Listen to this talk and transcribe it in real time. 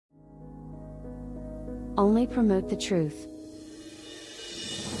only promote the truth.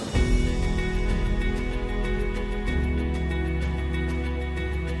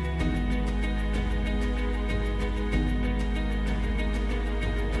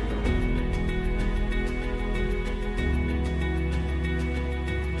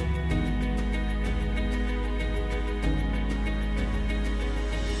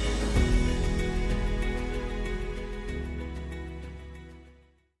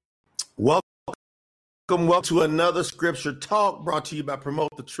 Welcome to another scripture talk brought to you by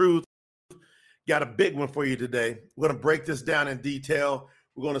Promote the Truth. Got a big one for you today. We're going to break this down in detail.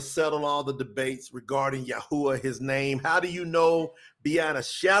 We're going to settle all the debates regarding Yahuwah, his name. How do you know beyond a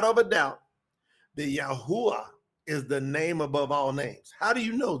shadow of a doubt that Yahuwah is the name above all names? How do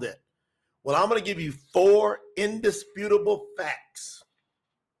you know that? Well, I'm going to give you 4 indisputable facts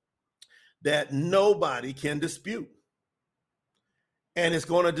that nobody can dispute. And it's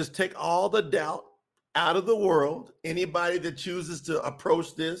going to just take all the doubt out of the world. Anybody that chooses to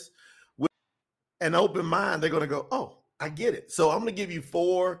approach this with an open mind, they're going to go, oh, I get it. So I'm going to give you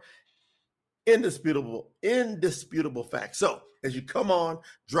 4 indisputable facts. So as you come on,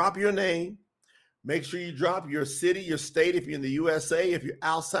 drop your name. Make sure you drop your city, your state. If you're in the USA, if you're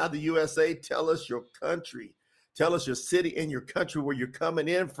outside the USA, tell us your country. Tell us your city and your country where you're coming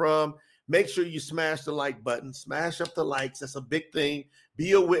in from. Make sure you smash the like button, smash up the likes. That's a big thing.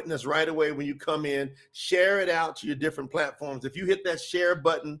 Be a witness right away when you come in. Share it out to your different platforms. If you hit that share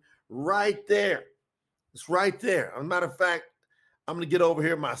button right there, it's right there. As a matter of fact, I'm going to get over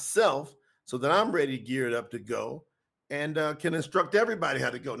here myself so that I'm ready, geared up to go and can instruct everybody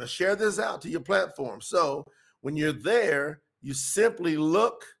how to go. Now, share this out to your platform. So when you're there, you simply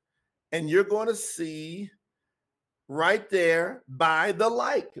look and you're going to see right there by the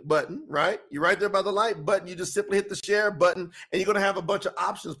like button, right? You're right there by the like button. You just simply hit the share button and you're going to have a bunch of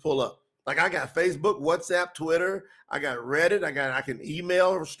options pull up. Like I got Facebook, WhatsApp, Twitter. I got Reddit. I can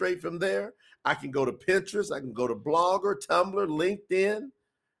email straight from there. I can go to Pinterest. I can go to Blogger, Tumblr, LinkedIn,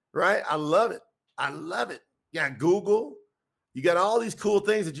 right? I love it. I love it. You got Google. You got all these cool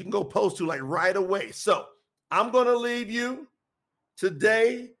things that you can go post to like right away. So I'm going to leave you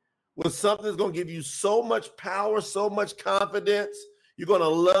today with something that's going to give you so much power, so much confidence. You're going to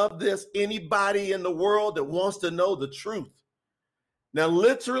love this. Anybody in the world that wants to know the truth. Now,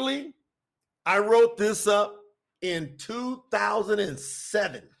 literally, I wrote this up in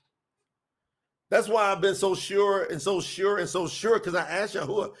 2007. That's why I've been so sure, because I asked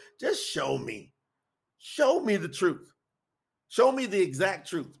Yahuwah, just show me the truth. Show me the exact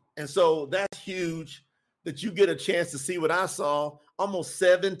truth. And so that's huge that you get a chance to see what I saw almost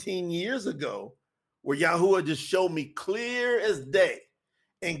 17 years ago, where Yahuwah just showed me clear as day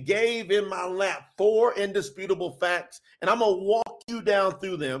and gave in my lap 4 indisputable facts. And I'm going to walk you down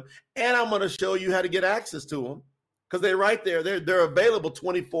through them, and I'm going to show you how to get access to them because they're right there. They're available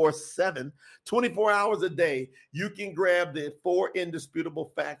 24/7, 24 hours a day. You can grab the 4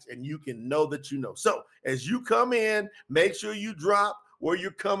 indisputable facts and you can know that you know. So as you come in, make sure you drop where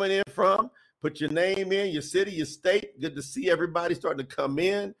you're coming in from. Put your name in, your city, your state. Good to see everybody starting to come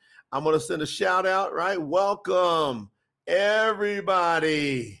in. I'm going to send a shout out, right? Welcome,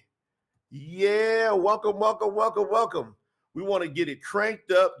 everybody. Yeah, welcome. We want to get it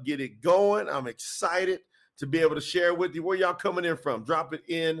cranked up, get it going. I'm excited to be able to share with you where y'all coming in from. Drop it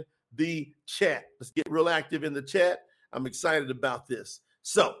in the chat. Let's get real active in the chat. I'm excited about this.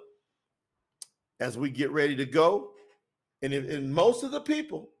 So as we get ready to go, and most of the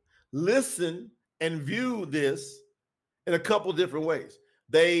people listen and view this in a couple different ways.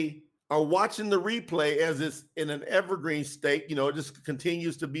 They are watching the replay as it's in an evergreen state. It just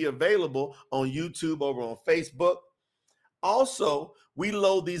continues to be available on YouTube, over on Facebook. Also, we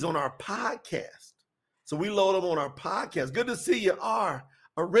load these on our podcast. So we load them on our podcast. Good to see you, R.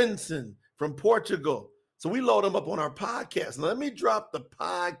 Arinson from Portugal. So we load them up on our podcast. Now, let me drop the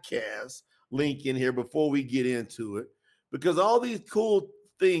podcast link in here before we get into it, because all these cool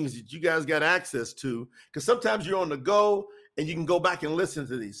things that you guys got access to, because sometimes you're on the go and you can go back and listen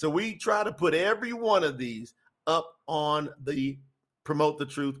to these. So we try to put every one of these up on the Promote the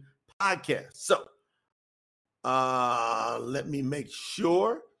Truth podcast. So let me make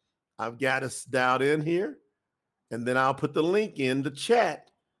sure I've got us dialed in here, and then I'll put the link in the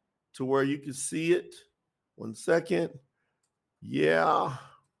chat to where you can see it. 1 second. Yeah,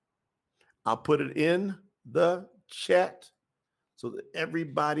 I'll put it in the chat so that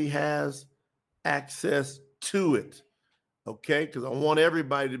everybody has access to it, okay? Because I want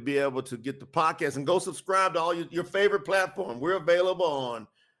everybody to be able to get the podcast and go subscribe to all your favorite platform. We're available on,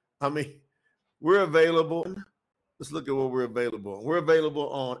 we're available on let's look at what we're available on. We're available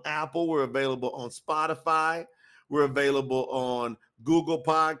on Apple. We're available on Spotify. We're available on Google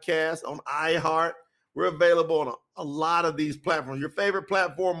Podcasts, on iHeart. We're available on a lot of these platforms. Your favorite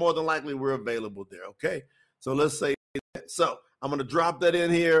platform, more than likely, we're available there, okay? So let's say that. So I'm going to drop that in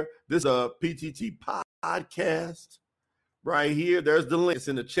here. This is a PTT podcast right here. There's the link. It's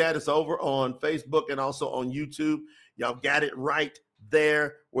in the chat. It's over on Facebook and also on YouTube. Y'all got it right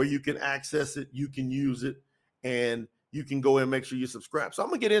there where you can access it. You can use it, and you can go in and make sure you subscribe. So I'm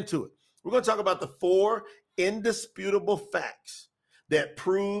going to get into it. We're going to talk about the 4 indisputable facts that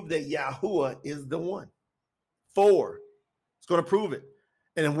prove that Yahuwah is the one. 4. It's going to prove it.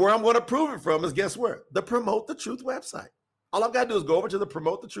 And where I'm going to prove it from is, guess where? The Promote the Truth website. All I've got to do is go over to the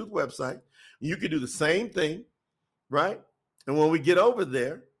Promote the Truth website. You can do the same thing, right? And when we get over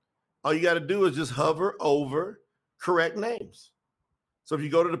there, all you got to do is just hover over correct names. So if you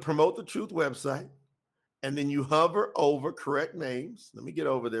go to the Promote the Truth website and then you hover over correct names, let me get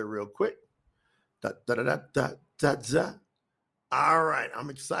over there real quick. All right, I'm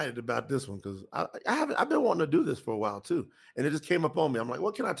excited about this one because I've been wanting to do this for a while too, and it just came up on me. I'm like,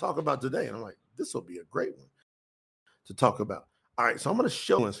 what can I talk about today? And I'm like, this will be a great one to talk about. All right, so I'm going to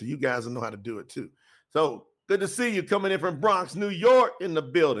show it so you guys will know how to do it too. So good to see you coming in from Bronx, New York in the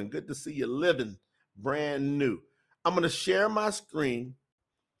building. Good to see you living brand new. I'm going to share my screen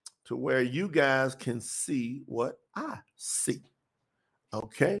to where you guys can see what I see.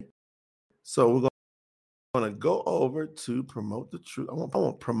 Okay, so we're going to go over to Promote the Truth. I want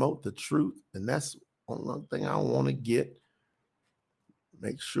to promote the truth, and that's one thing I want to get.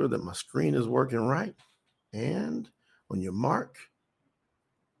 Make sure that my screen is working right. And on your mark,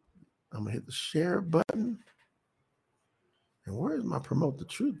 I'm going to hit the share button. And where is my Promote the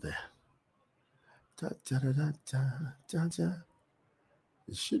Truth there?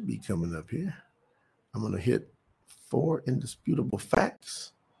 It should be coming up here. I'm going to hit 4 indisputable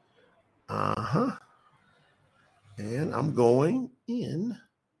facts. And I'm going in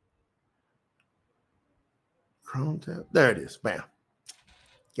Chrome tab. There it is. Bam.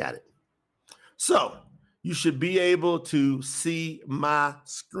 Got it. So you should be able to see my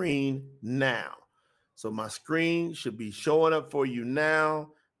screen now. So my screen should be showing up for you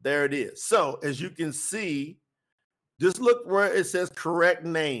now. There it is. So as you can see, just look where it says correct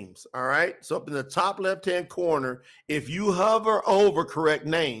names. All right. So up in the top left-hand corner, if you hover over correct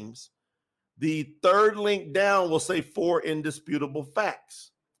names, the 3rd link down will say 4 indisputable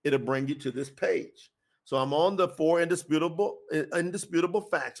facts. It'll bring you to this page. So I'm on the 4 indisputable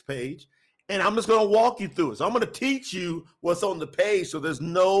facts page, and I'm just going to walk you through it. So I'm going to teach you what's on the page so there's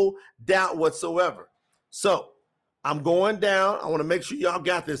no doubt whatsoever. So I'm going down. I want to make sure y'all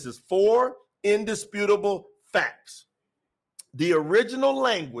got this. It's 4 indisputable facts. The original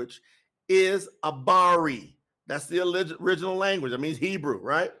language is Abari. That's the original language. That means Hebrew,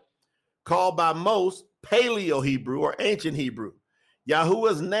 right? Called by most Paleo-Hebrew or Ancient Hebrew.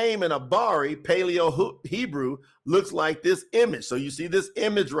 Yahuwah's name in Abari, Paleo-Hebrew, looks like this image. So you see this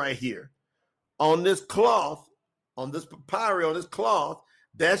image right here on this cloth, on this papyri, on this cloth,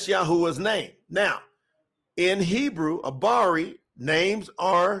 that's Yahuwah's name. Now, in Hebrew, Abari, names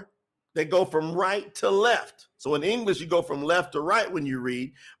they go from right to left. So in English, you go from left to right when you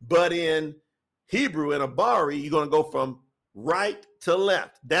read, but in Hebrew, in Abari, you're going to go from right to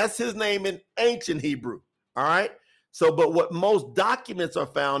left. That's his name in ancient Hebrew. All right. So, but what most documents are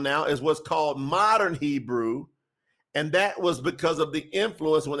found now is what's called modern Hebrew. And that was because of the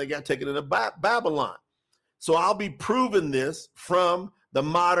influence when they got taken into Babylon. So I'll be proving this from the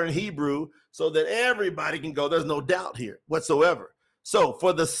modern Hebrew so that everybody can go, there's no doubt here whatsoever. So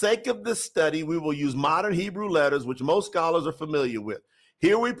for the sake of this study, we will use modern Hebrew letters, which most scholars are familiar with.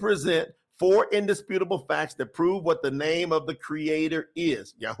 Here we present 4 indisputable facts that prove what the name of the Creator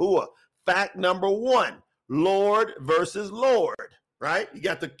is, Yahuwah. Fact number 1, Lord versus Lord, right? You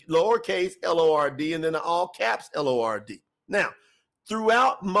got the lowercase L-O-R-D and then the all caps L-O-R-D. Now,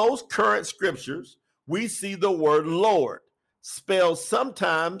 throughout most current scriptures, we see the word Lord spelled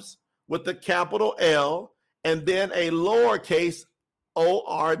sometimes with the capital L and then a lowercase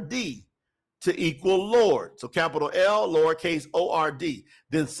O-R-D. To equal Lord. So capital L, lowercase O-R-D.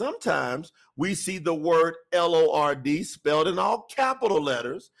 Then sometimes we see the word L-O-R-D spelled in all capital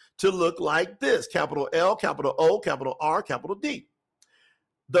letters to look like this. Capital L, capital O, capital R, capital D.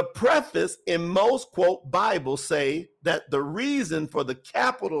 The preface in most, quote, Bibles say that the reason for the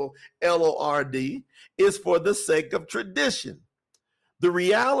capital L-O-R-D is for the sake of tradition. The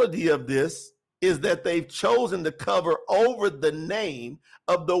reality of this is that they've chosen to cover over the name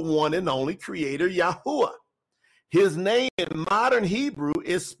of the one and only Creator, Yahuwah. His name in modern Hebrew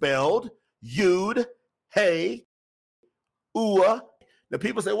is spelled Yud, Hey, YAHUAH. Now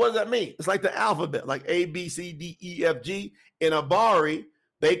people say, what does that mean? It's like the alphabet, like A, B, C, D, E, F, G. In Abari,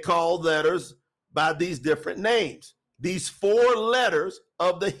 they call letters by these different names. These 4 letters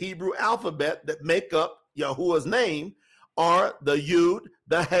of the Hebrew alphabet that make up Yahuwah's name are the Yud,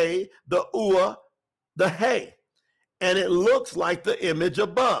 the Hey, the Uah, the Hey. And it looks like the image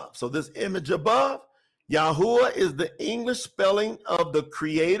above. So this image above, YAHUAH is the English spelling of the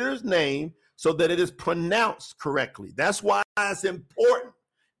Creator's name so that it is pronounced correctly. That's why it's important.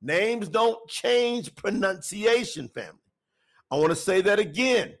 Names don't change pronunciation, family. I want to say that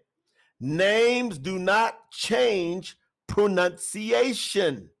again. Names do not change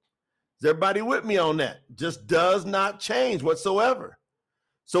pronunciation. Is everybody with me on that? Just does not change whatsoever.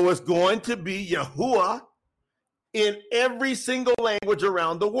 So it's going to be YAHUAH in every single language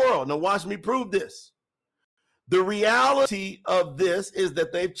around the world. Now watch me prove this. The reality of this is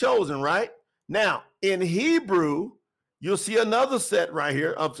that they've chosen, right? Now, in Hebrew, you'll see another set right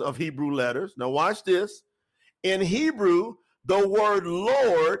here of Hebrew letters. Now watch this. In Hebrew, the word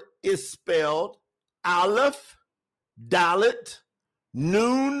Lord is spelled Aleph, Dalet,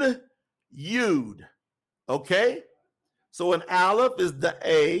 Nun, Yud. Okay? So an Aleph is the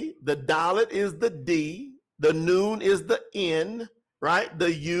A, the Dalet is the D, the Nun is the N, right? The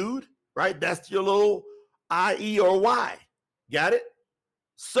Yud, right? That's your little I, E, or Y. Got it?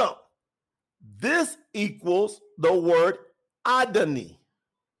 So this equals the word Adani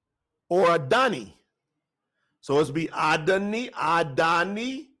or Adani. So it's be Adani,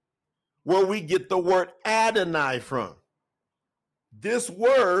 Adani, where we get the word Adonai from. This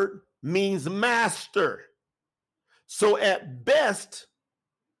word means master. So at best,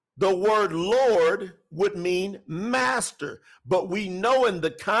 the word Lord would mean master. But we know in the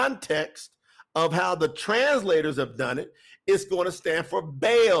context of how the translators have done it, it's going to stand for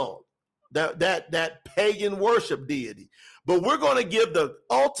Baal, that pagan worship deity. But we're going to give the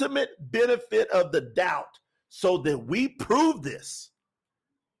ultimate benefit of the doubt so that we prove this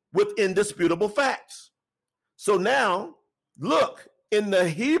with indisputable facts. So now, look, in the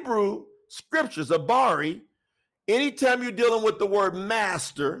Hebrew scriptures, Abari, anytime you're dealing with the word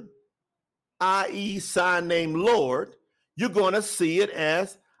master, i.e. sign name Lord, you're going to see it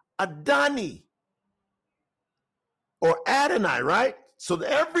as Adani or Adonai, right? So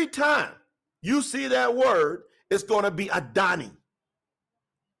every time you see that word, it's going to be Adani.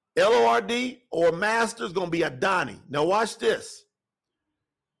 Lord or master is going to be Adani. Now watch this.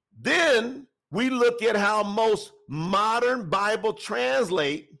 Then we look at how most modern Bible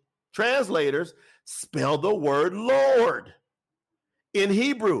translators spell the word Lord in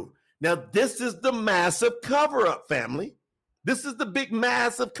Hebrew. Now this is the massive cover-up, family. This is the big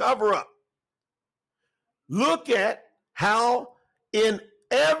massive cover-up. Look at how in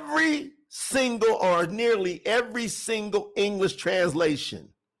every single or nearly every single English translation,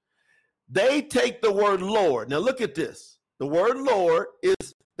 they take the word Lord. Now look at this. The word Lord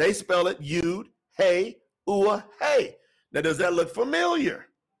is, they spell it Yud, Hey, Uah, Hey. Now does that look familiar?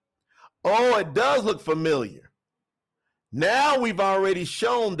 Oh, it does look familiar. Now we've already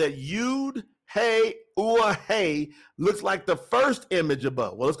shown that Yud, Hey, Uah, Hey looks like the first image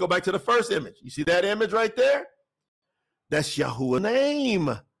above. Well, let's go back to the first image. You see that image right there? That's Yahuwah's name.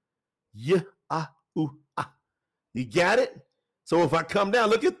 YAHUAH. You got it? So if I come down,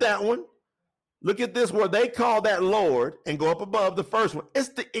 look at that one. Look at this where they call that Lord and go up above the first one. It's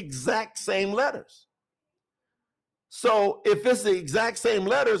the exact same letters. So if it's the exact same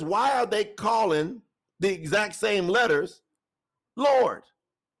letters, why are they calling the exact same letters Lord?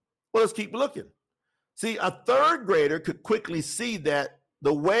 Well, let's keep looking. See, a third grader could quickly see that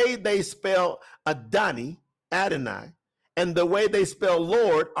the way they spell Adani, Adonai, and the way they spell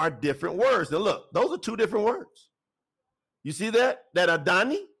Lord are different words. Now look, those are 2 different words. You see that? That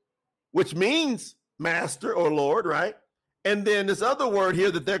Adani, which means master or Lord, right? And then this other word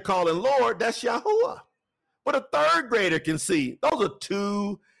here that they're calling Lord, that's YAHUAH. But a third grader can see those are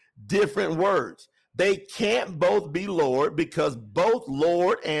 2 different words. They can't both be Lord because both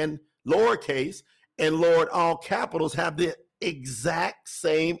Lord and lowercase and Lord all capitals have the exact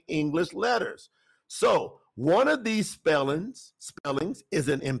same English letters. So one of these spellings is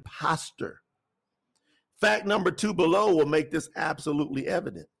an imposter. Fact number 2 below will make this absolutely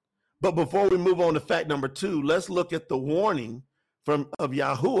evident. But before we move on to fact number 2, let's look at the warning of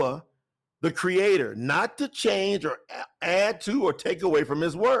YAHUAH, the creator, not to change or add to or take away from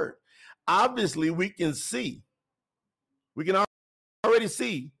his word. Obviously, we can already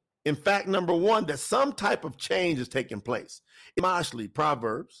see in fact number 1 that some type of change is taking place. Especially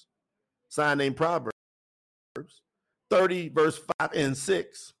Proverbs, sign name Proverbs, 30 verse 5 and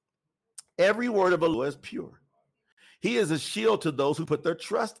 6. Every word of Allah is pure. He is a shield to those who put their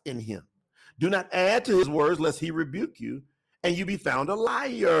trust in him. Do not add to his words, lest he rebuke you, and you be found a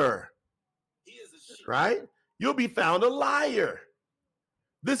liar. He is a shield. Right? You'll be found a liar.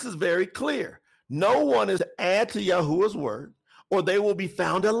 This is very clear. No one is to add to Yahuwah's word, or they will be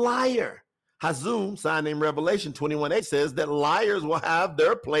found a liar. Hazum, sign named Revelation 21:8 says that liars will have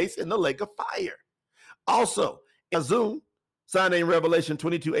their place in the lake of fire. Also, Hazum, sign named Revelation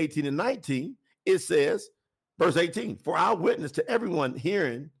 22:18 and 19, it says, verse 18, for I witness to everyone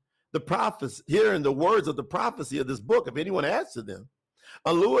hearing the words of the prophecy of this book. If anyone adds to them,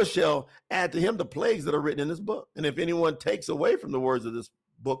 Yahuwah shall add to him the plagues that are written in this book. And if anyone takes away from the words of this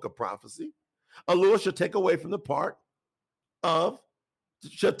book of prophecy, Yahuwah shall take away from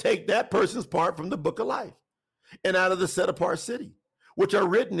shall take that person's part from the book of life and out of the set apart city, which are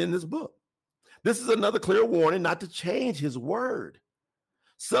written in this book. This is another clear warning not to change his word.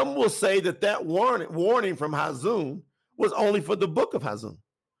 Some will say that warning from Hazum was only for the book of Hazum.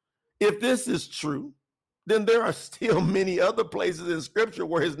 If this is true, then there are still many other places in scripture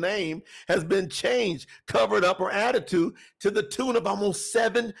where his name has been changed, covered up, or added to the tune of almost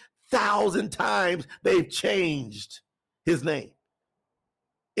 7,000 times they've changed his name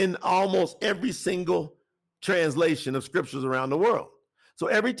in almost every single translation of scriptures around the world. So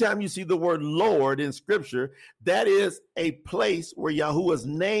every time you see the word Lord in scripture, that is a place where Yahuwah's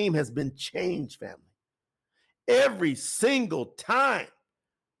name has been changed, family. Every single time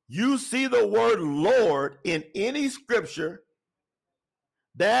you see the word Lord in any scripture,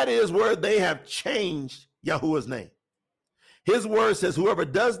 that is where they have changed Yahuwah's name. His word says whoever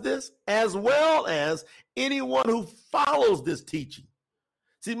does this, as well as anyone who follows this teaching.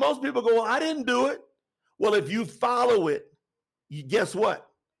 See, most people go, well, I didn't do it. Well, if you follow it, guess what?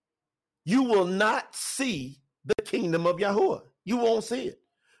 You will not see the kingdom of Yahuwah. You won't see it.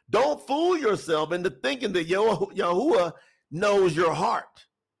 Don't fool yourself into thinking that Yahuwah knows your heart.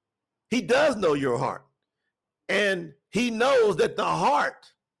 He does know your heart. And he knows that the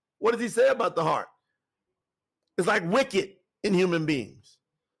heart, what does he say about the heart? It's like wicked in human beings.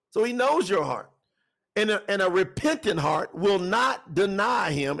 So he knows your heart. And a repentant heart will not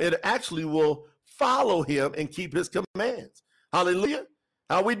deny him. It actually will follow him and keep his commands. Hallelujah.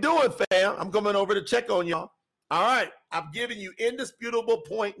 How we doing, fam? I'm coming over to check on y'all. All right. I'm giving you indisputable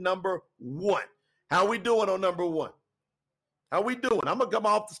point number 1. How we doing on number 1? How we doing? I'm going to come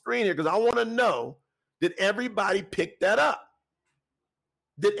off the screen here because I want to know, did everybody pick that up?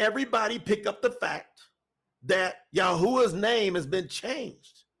 Did everybody pick up the fact that Yahuwah's name has been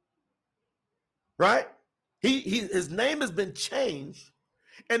changed? Right? His name has been changed,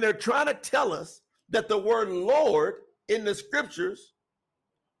 and they're trying to tell us that the word Lord in the scriptures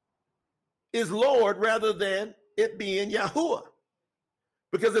is Lord rather than it being Yahuwah.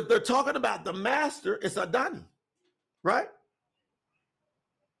 Because if they're talking about the master, it's Adani, right?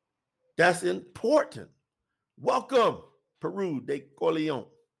 That's important. Welcome, Peru de Corleone.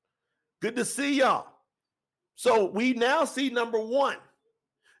 Good to see y'all. So we now see number 1.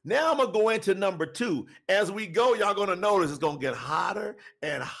 Now I'm going to go into number 2. As we go, y'all going to notice it's going to get hotter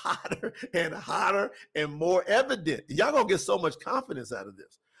and hotter and hotter and more evident. Y'all going to get so much confidence out of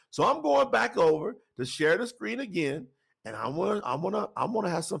this. So I'm going back over to share the screen again, and I'm gonna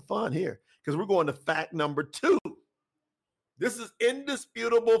have some fun here because we're going to fact number 2. This is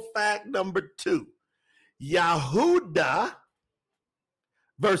indisputable fact number 2. Yahudah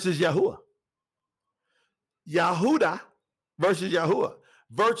versus Yahuwah. Yahudah versus Yahuwah.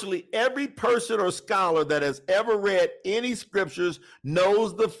 Virtually every person or scholar that has ever read any scriptures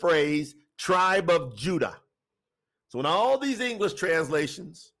knows the phrase tribe of Judah. So in all these English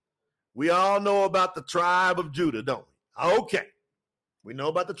translations, we all know about the tribe of Judah, don't we? Okay. We know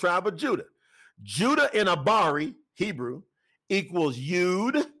about the tribe of Judah. Judah in Abari, Hebrew, equals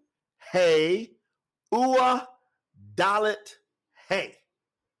Yud, Hey, Uah, Dalet, Hey.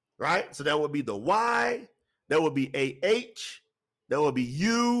 Right? So that would be the Y, that would be AH, that would be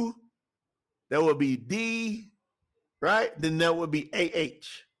U, that would be D, right? Then that would be AH,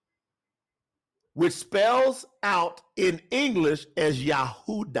 which spells out in English as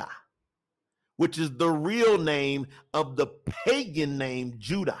Yahudah, which is the real name of the pagan name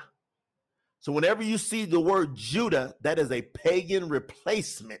Judah. So whenever you see the word Judah, that is a pagan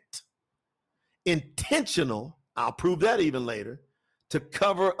replacement. Intentional, I'll prove that even later, to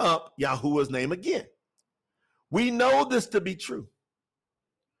cover up Yahuwah's name again. We know this to be true.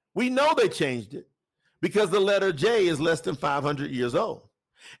 We know they changed it because the letter J is less than 500 years old.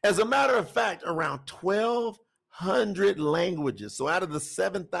 As a matter of fact, around 1,200 languages, so out of the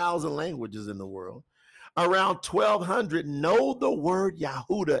 7,000 languages in the world, around 1,200 know the word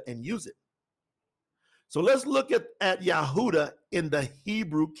Yahudah and use it. So let's look at Yahudah in the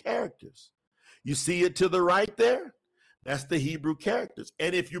Hebrew characters. You see it to the right there? That's the Hebrew characters.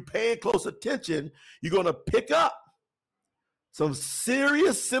 And if you're paying close attention, you're going to pick up some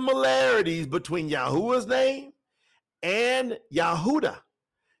serious similarities between Yahuwah's name and Yahudah.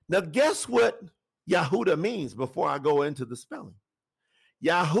 Now, guess what Yahudah means before I go into the spelling?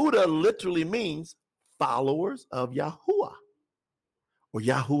 Yahudah literally means followers of Yahuwah or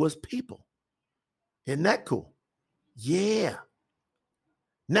Yahuwah's people. Isn't that cool? Yeah.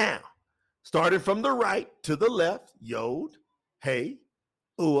 Now, starting from the right to the left, Yod, Hey,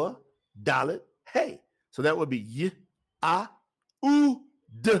 Uah, Dalet, Hey. So that would be Y, A, U,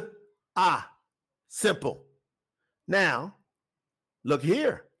 D, A. Simple. Now, look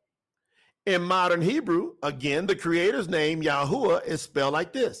here. In modern Hebrew, again, the creator's name, Yahuwah, is spelled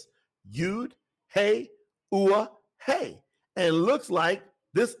like this. Yud, Hey, Uah, Hey. And looks like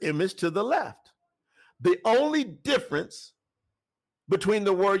this image to the left. The only difference between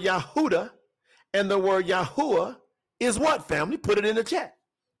the word Yahudah and the word Yahuwah is what, family? Put it in the chat.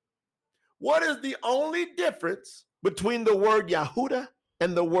 What is the only difference between the word Yahudah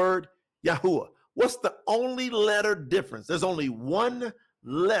and the word Yahuwah? What's the only letter difference? There's only one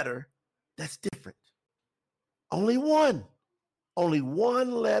letter that's different. Only one. Only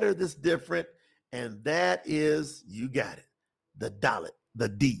one letter that's different, and that is, you got it, the Dalet, the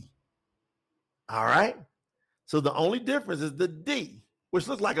D. All right? So the only difference is the D, which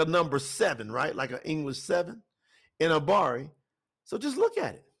looks like a number 7, right? Like an English 7 in Abari. So just look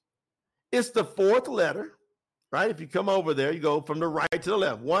at it. It's the fourth letter, right? If you come over there, you go from the right to the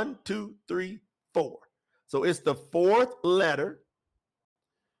left. 1, 2, 3, 4. So it's the fourth letter.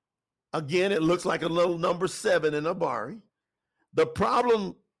 Again, it looks like a little number 7 in Abari. The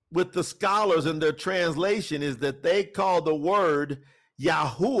problem with the scholars and their translation is that they call the word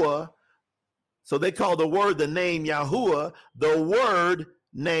Yahuwah. So they call the word, the name Yahuwah, the word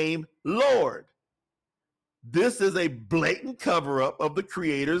name Lord. This is a blatant cover-up of the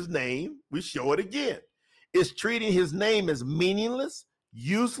creator's name. We show it again. It's treating his name as meaningless,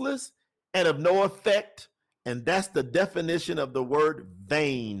 useless, and of no effect. And that's the definition of the word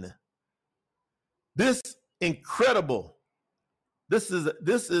vain. This is an incredible fact.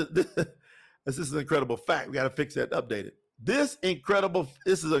 We got to fix that, update it. This is an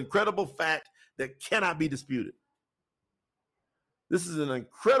incredible fact that cannot be disputed. This is an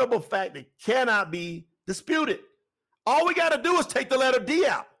incredible fact that cannot be disputed. All we got to do is take the letter D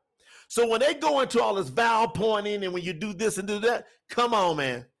out. So when they go into all this vowel pointing and when you do this and do that, come on,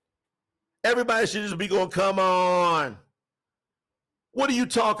 man. Everybody should just be going, come on. What are you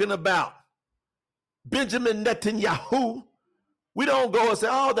talking about? Benjamin Netanyahu. We don't go and say,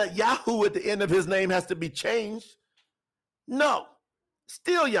 oh, that Yahoo at the end of his name has to be changed. No,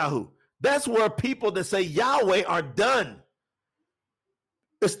 still Yahoo. That's where people that say Yahweh are done.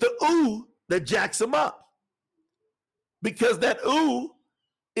 It's the U that jacks them up. Because that U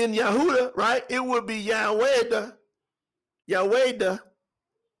in Yahudah, right, it would be Yahweh. Yahweh.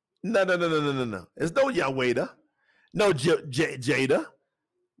 No. There's no Yahweh. No Jada.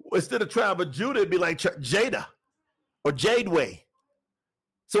 Instead of tribe of Judah, it'd be like Jada or Jadeway.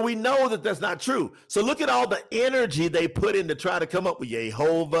 So we know that that's not true. So look at all the energy they put in to try to come up with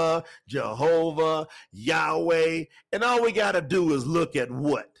Jehovah, Yahweh. And all we got to do is look at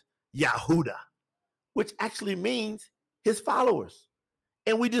what? Yahudah, which actually means his followers.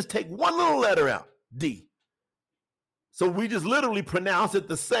 And we just take one little letter out, D. So we just literally pronounce it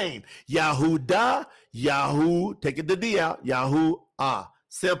the same. Yahudah, Yahu, take it the D out, Yahuah.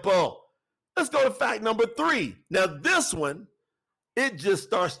 Simple. Let's go to fact number 3. Now this one, it just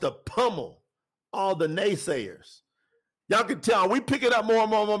starts to pummel all the naysayers. Y'all can tell we pick it up more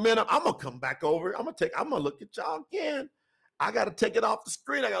and more momentum. I'm gonna come back over. I'm gonna look at y'all again. I gotta take it off the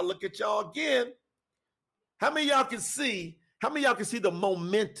screen. I gotta look at y'all again. How many of y'all can see? How many of y'all can see the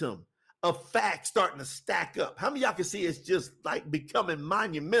momentum of facts starting to stack up? How many of y'all can see it's just like becoming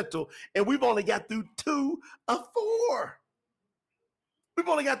monumental? And we've only got through 2 of 4. We've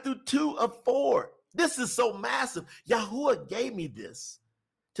only got through 2 of 4. This is so massive. Yahuwah gave me this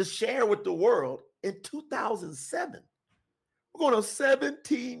to share with the world in 2007. We're going on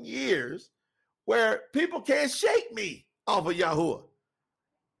 17 years where people can't shake me off of Yahuwah.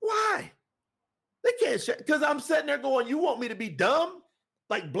 Why? They can't shake, because I'm sitting there going, you want me to be dumb?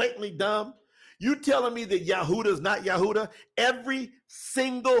 Like blatantly dumb? You telling me that Yahudah is not Yahudah? Every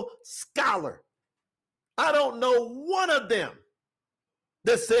single scholar, I don't know one of them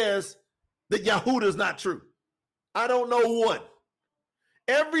that says that Yahudah is not true. I don't know one.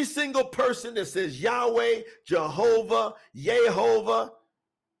 Every single person that says Yahweh, Jehovah, Yehovah,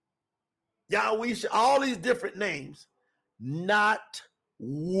 Yahweh, all these different names, not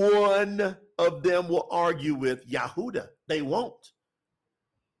one of them will argue with Yahudah. They won't.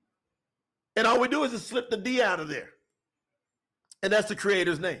 And all we do is just slip the D out of there. And that's the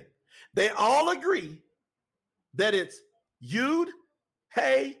creator's name. They all agree that it's Yud,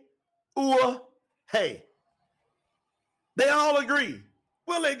 Hey, Uah, Hey. They all agree.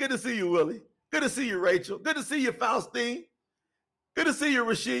 Willie, good to see you, Willie. Good to see you, Rachel. Good to see you, Faustine. Good to see you,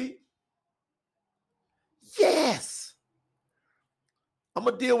 Rashid. Yes. I'm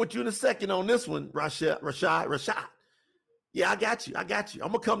going to deal with you in a second on this one, Rashad. Yeah, I got you. I'm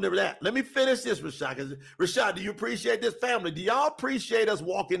going to come to that. Let me finish this, Rashad. Rashad, do you appreciate this family? Do y'all appreciate us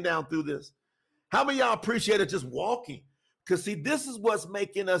walking down through this? How many of y'all appreciate us just walking? Because, see, this is what's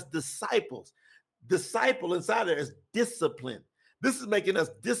making us disciples. Disciple inside there is discipline. This is making us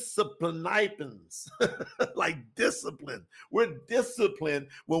disciplinipans, like discipline. We're disciplined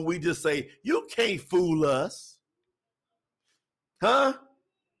when we just say, you can't fool us. Huh?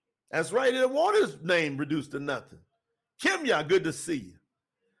 That's right. He didn't want his name reduced to nothing. Kimya, good to see you.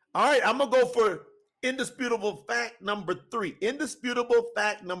 All right, I'm going to go for indisputable fact number 3. Indisputable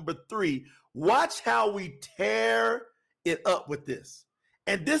fact number 3. Watch how we tear it up with this.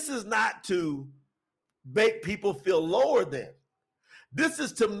 And this is not to make people feel lower than. This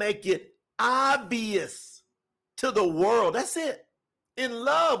is to make it obvious to the world. That's it. In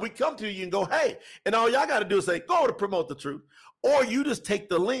love, we come to you and go, hey, and all y'all got to do is say, go to Promote the Truth. Or you just take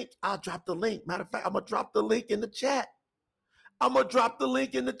the link. I'll drop the link. Matter of fact, I'm going to drop the link in the chat. I'm going to drop the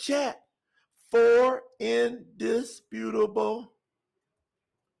link in the chat for indisputable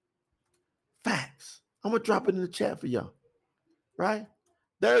facts. I'm going to drop it in the chat for y'all. Right?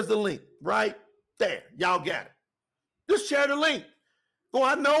 There's the link right there. Y'all got it. Just share the link. Well,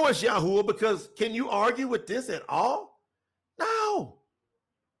 I know it's Yahuwah, because can you argue with this at all? No.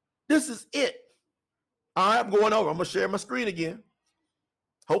 This is it. All right, I'm going over. I'm going to share my screen again.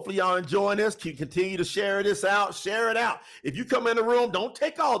 Hopefully y'all enjoying this. Continue to share this out. Share it out. If you come in the room, don't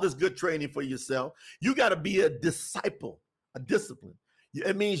take all this good training for yourself. You got to be a disciple, a discipline.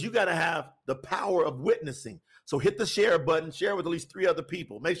 It means you got to have the power of witnessing. So hit the share button. Share with at least 3 other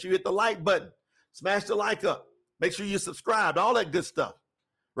people. Make sure you hit the like button. Smash the like up. Make sure you subscribe. All that good stuff.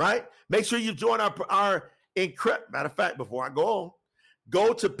 Right? Make sure you join our incredible. Matter of fact, before I go on,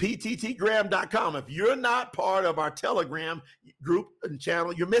 go to pttgram.com. If you're not part of our Telegram group and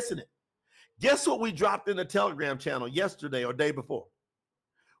channel, you're missing it. Guess what we dropped in the Telegram channel yesterday or day before?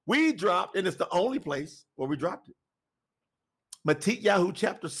 We dropped, and it's the only place where we dropped it, Yahuah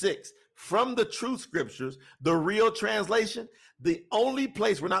chapter 6, from the Truth Scriptures, the real translation, the only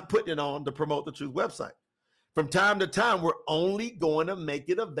place we're not putting it on to Promote the Truth website. From time to time, we're only going to make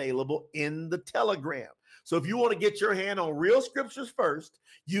it available in the Telegram. So if you want to get your hand on real scriptures first,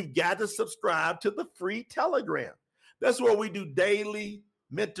 you've got to subscribe to the free Telegram. That's where we do daily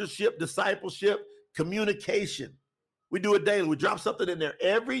mentorship, discipleship, communication. We do it daily. We drop something in there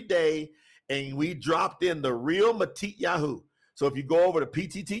every day, and we dropped in the real Yahuwah. So if you go over to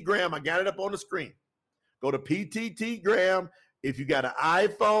PTTgram, I got it up on the screen. Go to PTTgram. If you got an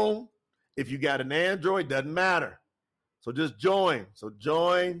iPhone, if you got an Android, doesn't matter. So just join. So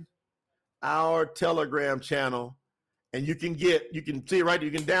join our Telegram channel, and you can see it right there.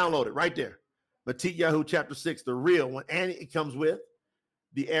 You can download it right there. Yahuah chapter 6, the real one. And it comes with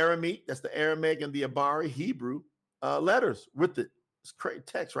the Aramaic, that's the Aramaic and the Abari Hebrew letters with it. It's great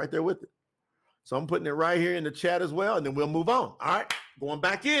text right there with it. So I'm putting it right here in the chat as well, and then we'll move on. All right, going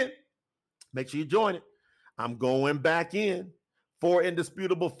back in. Make sure you join it. I'm going back in for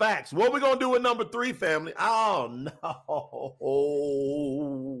indisputable facts. What are we going to do with number 3, family? Oh,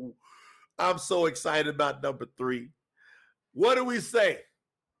 no. I'm so excited about number 3. What do we say?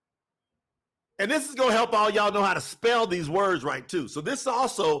 And this is going to help all y'all know how to spell these words right, too. So this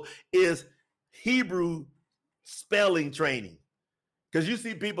also is Hebrew spelling training, because you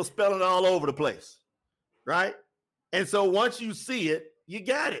see people spelling all over the place, right? And so once you see it, you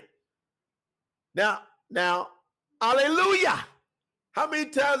got it. Now, hallelujah. How many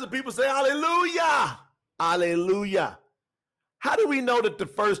times do people say hallelujah? Hallelujah. How do we know that the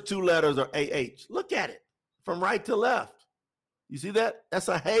first 2 letters are AH? Look at it from right to left. You see that? That's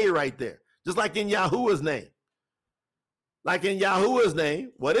a hey right there. Just like in Yahuwah's name. Like in Yahuwah's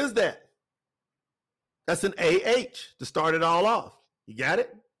name, what is that? That's an AH to start it all off. You got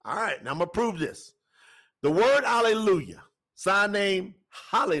it? All right, now I'm going to prove this. The word hallelujah, sign name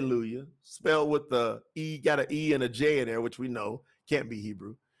hallelujah, spelled with the E, got an E and a J in there, which we know can't be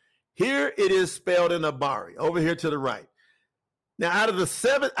Hebrew. Here it is spelled in Abari, over here to the right. Now, out of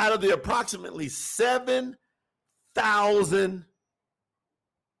the approximately 7,000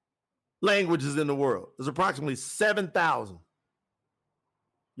 languages in the world. There's approximately 7,000.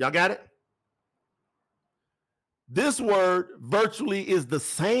 Y'all got it? This word virtually is the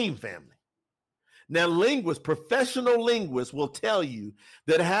same, family. Now, linguists, professional linguists will tell you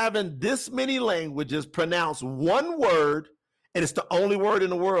that having this many languages pronounce one word, and it's the only word in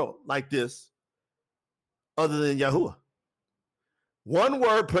the world like this, other than Yahuwah. One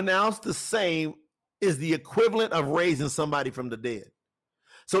word pronounced the same is the equivalent of raising somebody from the dead.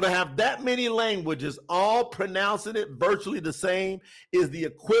 So to have that many languages all pronouncing it virtually the same is the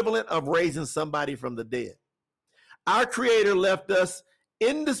equivalent of raising somebody from the dead. Our Creator left us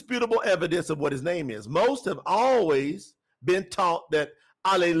indisputable evidence of what his name is. Most have always been taught that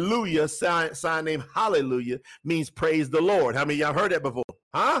Alleluia, sign name Hallelujah, means praise the Lord. How many of y'all heard that before?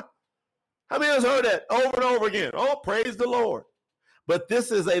 Huh? How many of us heard that over and over again? Oh, praise the Lord. But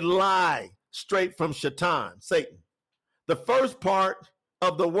this is a lie straight from Shaitan, Satan. The first part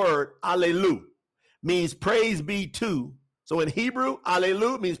of the word Alleluia means praise be to. So in Hebrew,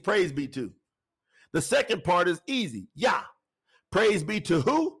 Alleluia means praise be to. The second part is easy, Yah. Praise be to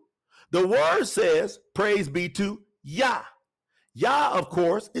who? The word says praise be to Yah. Yah, of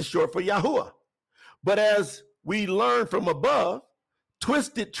course, is short for Yahuwah. But as we learned from above,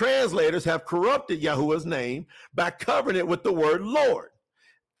 twisted translators have corrupted Yahuwah's name by covering it with the word Lord.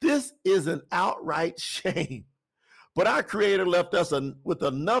 This is an outright shame. But our Creator left us with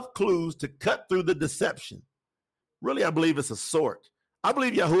enough clues to cut through the deception. Really, I believe it's a sort. I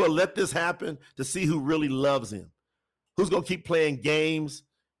believe Yahuwah let this happen to see who really loves him. Who's going to keep playing games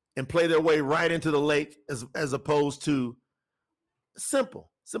and play their way right into the lake as opposed to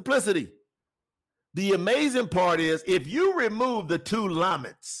simplicity. The amazing part is if you remove the two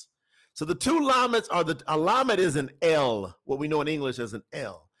lamets, so the two lamets are a lamet is an L, what we know in English as an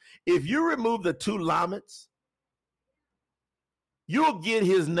L. If you remove the two lamets, you'll get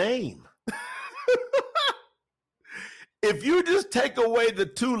his name. If you just take away the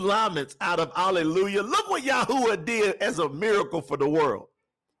two lamets out of Alleluia, look what Yahuwah did as a miracle for the world.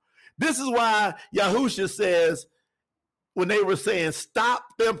 This is why Yahusha says, when they were saying, stop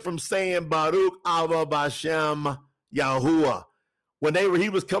them from saying Baruch Abba Bashem Yahuwah. When he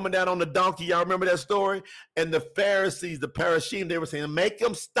was coming down on the donkey, y'all remember that story? And the Pharisees, the Parashim, they were saying, make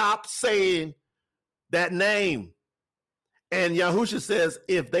them stop saying that name. And Yahusha says,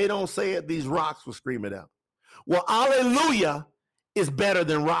 if they don't say it, these rocks will scream it out. Well, Alleluia is better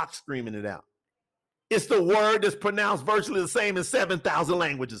than rocks screaming it out. It's the word that's pronounced virtually the same in 7,000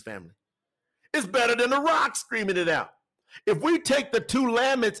 languages, family. It's better than the rock screaming it out. If we take the two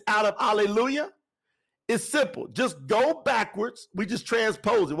lamets out of Alleluia, it's simple. Just go backwards. We just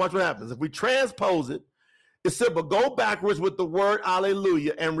transpose it. Watch what happens. If we transpose it, it's simple. Go backwards with the word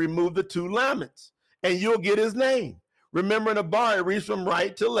Alleluia and remove the two lamets, and you'll get his name. Remember, in a bar, it reads from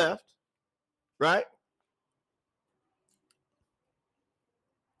right to left, right?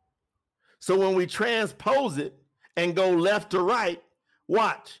 So when we transpose it and go left to right,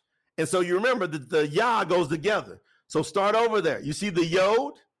 watch. And so you remember that the Yah goes together. So start over there. You see the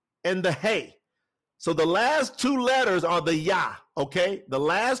Yod and the Hey. So the last two letters are the Yah, okay? The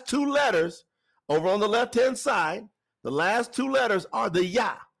last two letters over on the left-hand side, the last two letters are the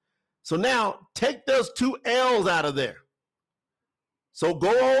Yah. So now take those two L's out of there. So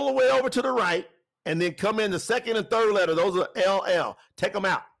go all the way over to the right and then come in the second and third letter. Those are LL. Take them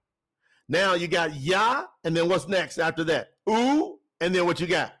out. Now you got Yah, and then what's next after that? Ooh, and then what you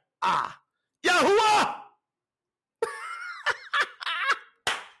got? Ah. Yahuwah!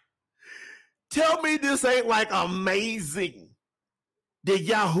 Tell me this ain't like amazing. That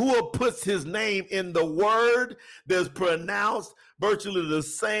Yahuwah puts his name in the word that's pronounced virtually the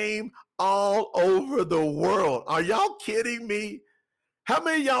same all over the world. Are y'all kidding me? How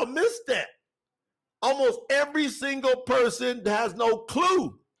many of y'all missed that? Almost every single person has no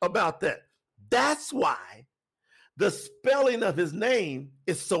clue about that. That's why the spelling of his name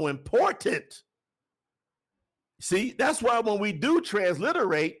is so important. See, that's why when we do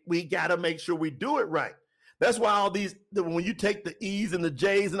transliterate, we got to make sure we do it right. That's why all these, when you take the E's and the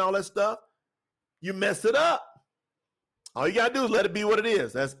J's and all that stuff, you mess it up. All you got to do is let it be what it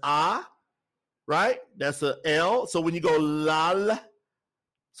is. That's ah, right? That's a L. So when you go lal,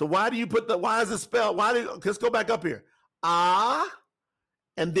 so why do you put why is it spelled? Let's go back up here. Ah,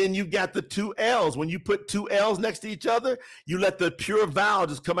 and then you got the two L's. When you put two L's next to each other, you let the pure vowel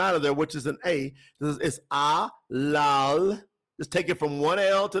just come out of there, which is an A. It's lal. Just take it from one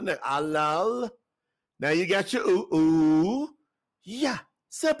L to the next. Lal. Now you got your ooh. Yeah,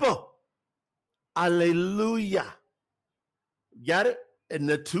 simple. Alleluia. Got it? And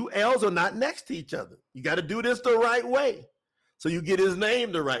the two L's are not next to each other. You got to do this the right way. So you get his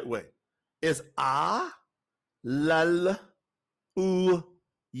name the right way. It's YAHUAH.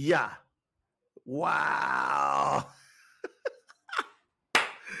 Wow.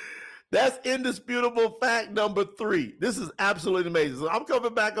 That's indisputable fact number 3. This is absolutely amazing. So I'm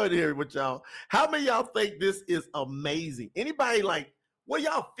coming back on here with y'all. How many of y'all think this is amazing? Anybody like, what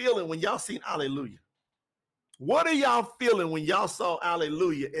y'all feeling when y'all seen Hallelujah? What are y'all feeling when y'all saw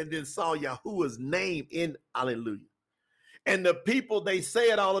Hallelujah and then saw Yahuwah's name in Hallelujah? And the people, they say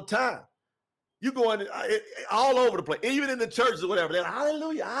it all the time. You going all over the place, even in the churches or whatever. They're like,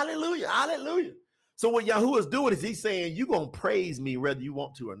 hallelujah, hallelujah, hallelujah. So what Yahuwah is doing is he's saying, you're going to praise me whether you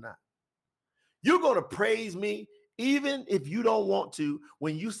want to or not. You're going to praise me even if you don't want to.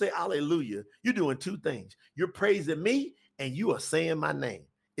 When you say hallelujah, you're doing 2 things. You're praising me and you are saying my name.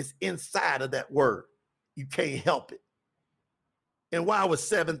 It's inside of that word. You can't help it. And why would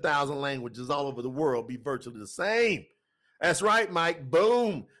 7,000 languages all over the world be virtually the same? That's right, Mike.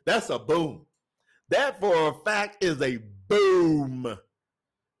 Boom. That's a boom. That for a fact is a boom.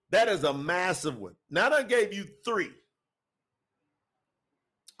 That is a massive one. Now I done gave you 3.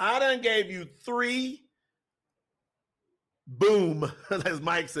 I done gave you 3 boom, as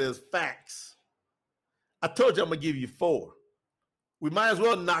Mike says, facts. I told you I'm going to give you 4. We might as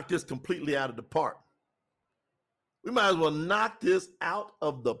well knock this completely out of the park. We might as well knock this out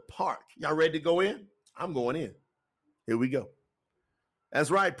of the park. Y'all ready to go in? I'm going in. Here we go. That's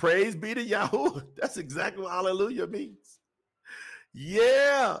right. Praise be to Yahuwah. That's exactly what hallelujah means.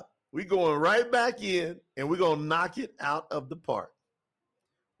 Yeah. We're going right back in and we're going to knock it out of the park.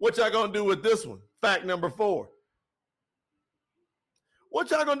 What y'all going to do with this one? Fact number 4.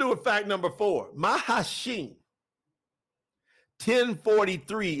 What y'all going to do with fact number 4? Mahashim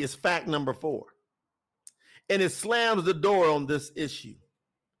 1043 is fact number 4. And it slams the door on this issue.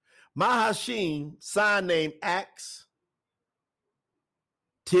 Mahashim, sign name Acts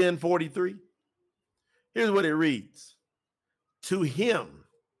 1043. Here's what it reads. To him,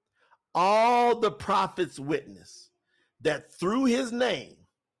 all the prophets witness that through his name,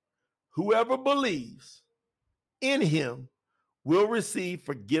 whoever believes in him will receive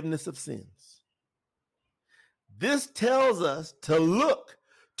forgiveness of sins. This tells us to look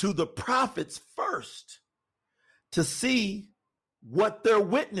to the prophets first to see what their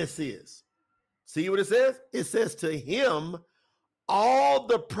witness is. See what it says? It says to him, all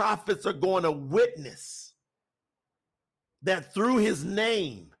the prophets are going to witness that through his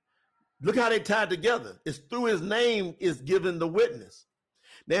name. Look how they tied together. It's through his name is given the witness.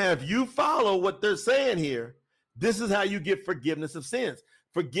 Now, if you follow what they're saying here, this is how you get forgiveness of sins.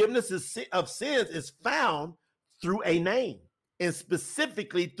 Forgiveness of sins is found through a name, and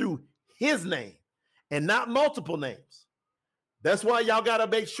specifically through his name, and not multiple names. That's why y'all got to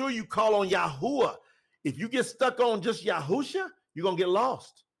make sure you call on Yahuwah. If you get stuck on just Yahusha, you're going to get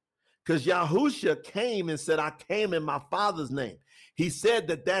lost. Because Yahusha came and said, I came in my Father's name. He said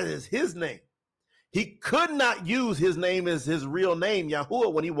that that is his name. He could not use his name as his real name,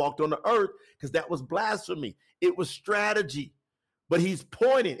 Yahuwah, when he walked on the earth, because that was blasphemy. It was strategy. But he's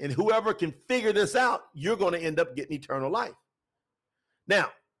pointing, and whoever can figure this out, you're going to end up getting eternal life. Now,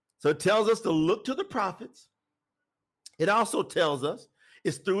 so it tells us to look to the prophets. It also tells us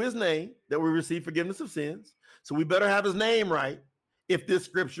it's through his name that we receive forgiveness of sins. So we better have his name right if this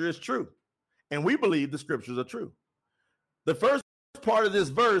scripture is true. And we believe the scriptures are true. The first part of this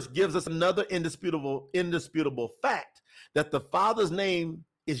verse gives us another indisputable fact that the Father's name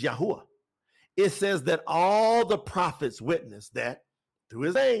is Yahuwah. It says that all the prophets witness that through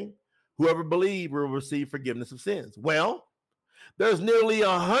his name, whoever believes will receive forgiveness of sins. Well, there's nearly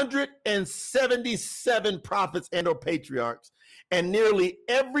 177 prophets and or patriarchs, and nearly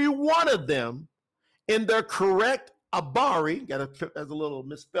every one of them in their correct abari, there's a little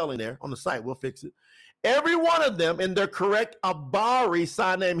misspelling there on the site, we'll fix it. Every one of them in their correct abari,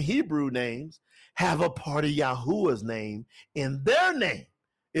 sign name Hebrew names, have a part of Yahuwah's name in their name.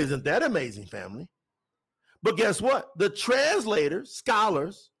 Isn't that amazing, family? But guess what? The translators,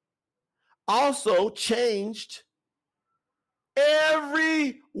 scholars, also changed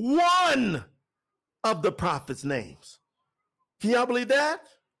every one of the prophets' names. Can y'all believe that?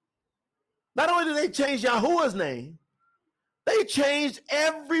 Not only did they change Yahuwah's name, they changed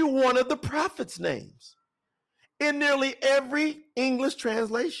every one of the prophets' names in nearly every English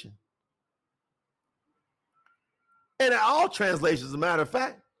translation. And in all translations, as a matter of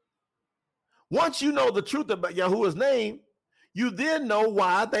fact. Once you know the truth about Yahuwah's name, you then know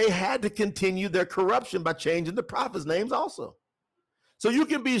why they had to continue their corruption by changing the prophets' names also. So you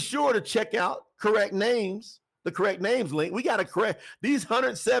can be sure to check out correct names, the correct names link. We got to correct these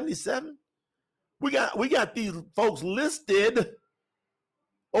 177. We got these folks listed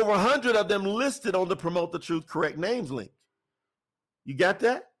Over 100 of them listed on the Promote the Truth Correct Names link. You got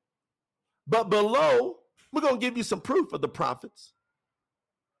that? But below, we're going to give you some proof of the prophets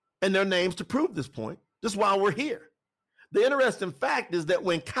and their names to prove this point, just while we're here. The interesting fact is that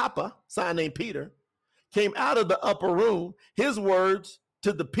when Kappa, sign named Peter, came out of the upper room, his words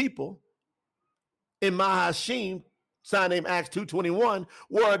to the people in Mahashim, sign named Acts 2:21,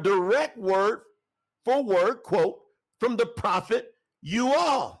 were a direct word for word quote from the prophet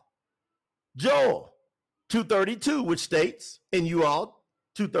YAHUAH, Joel 2:32, which states in YAHUAH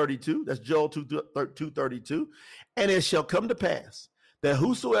 2:32, that's Joel 2:32, and it shall come to pass that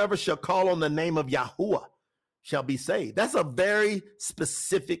whosoever shall call on the name of YAHUAH shall be saved. That's a very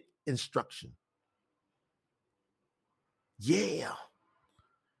specific instruction. Yeah.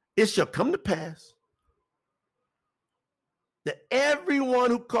 It shall come to pass that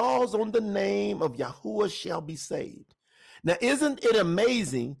everyone who calls on the name of YAHUAH shall be saved. Now, isn't it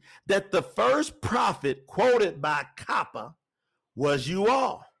amazing that the first prophet quoted by Kappa was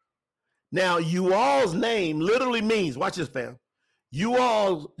YAHUAH? Now, YAHUAH's name literally means, watch this, fam.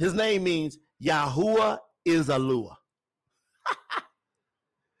 YAHUAH, his name means YAHUAH is Aluah.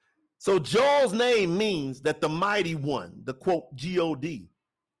 So Joel's name means that the mighty one, the quote God,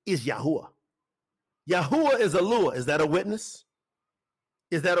 is YAHUAH. YAHUAH is Aluah. Is that a witness?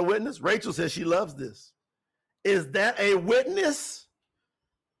 Is that a witness? Rachel says she loves this. Is that a witness?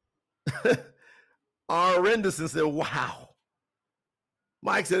 R. Renderson said, wow.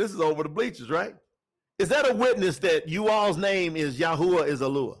 Mike said, this is over the bleachers, right? Is that a witness that you all's name is YAHUAH is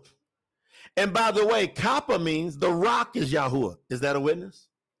Aluah? And by the way, Kappa means the rock is YAHUAH. Is that a witness?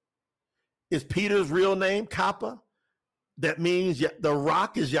 Is Peter's real name Kappa? That means the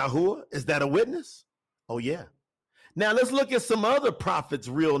rock is YAHUAH. Is that a witness? Oh, yeah. Now let's look at some other prophets'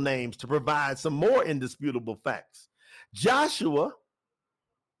 real names to provide some more indisputable facts. Joshua,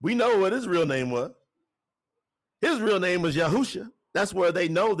 we know what his real name was. His real name was Yahusha. That's where they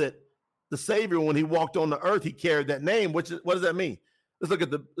know that the Savior, when he walked on the earth, he carried that name. What does that mean? Let's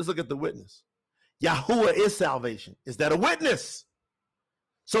look at the witness. YAHUAH is salvation. Is that a witness?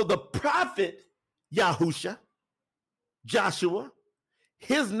 So the prophet Yahusha, Joshua,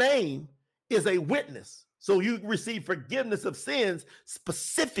 his name is a witness. So you receive forgiveness of sins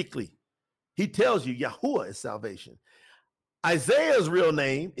specifically. He tells you YAHUAH is salvation. Isaiah's real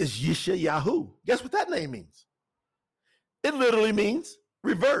name is Yeshayahu. Guess what that name means? It literally means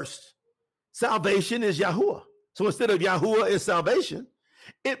reversed. Salvation is YAHUAH. So instead of YAHUAH is salvation,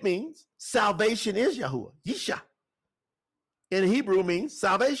 it means salvation is YAHUAH. Yesha. In Hebrew means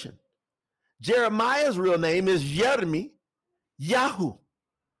salvation. Jeremiah's real name is Yermi Yahu,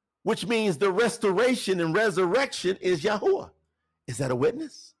 which means the restoration and resurrection is YAHUAH. Is that a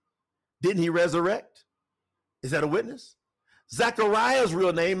witness? Didn't he resurrect? Is that a witness? Zechariah's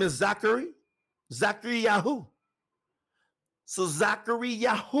real name is Zachary Yahu. So Zachary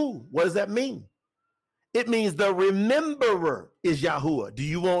Yahu, what does that mean? It means the rememberer is YAHUAH. Do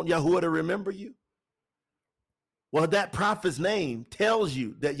you want YAHUAH to remember you? Well, that prophet's name tells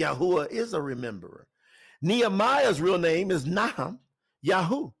you that YAHUAH is a rememberer. Nehemiah's real name is Nahum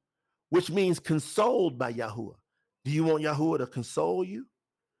Yahu, which means consoled by YAHUAH. Do you want YAHUAH to console you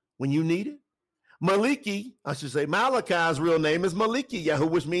when you need it? Malachi's real name is Maliki Yahu,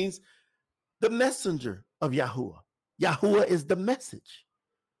 which means the messenger of YAHUAH. YAHUAH is the message.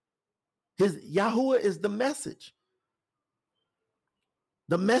 YAHUAH is the message.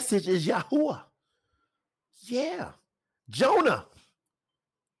 The message is YAHUAH. Yeah. Jonah,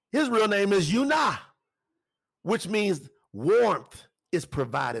 his real name is Yunah, which means warmth is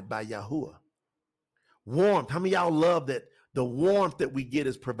provided by YAHUAH. Warmth. How many of y'all love that the warmth that we get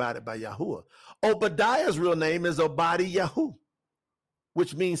is provided by YAHUAH? Obadiah's real name is Obadi Yahu,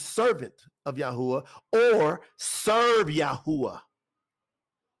 which means servant of YAHUAH or serve YAHUAH.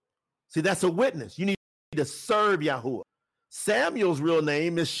 See, that's a witness. You need to serve YAHUAH. Samuel's real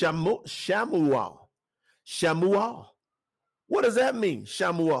name is Shamuel. Shamuel. What does that mean,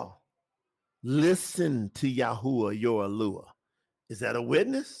 Shamuel? Listen to YAHUAH, your Aluah. Is that a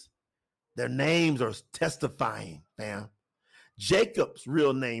witness? Their names are testifying, fam. Jacob's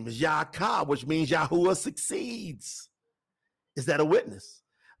real name is Yaakov, which means YAHUAH succeeds. Is that a witness?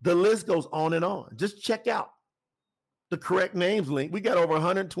 The list goes on and on. Just check out the correct names link. We got over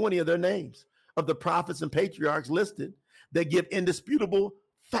 120 of their names of the prophets and patriarchs listed that give indisputable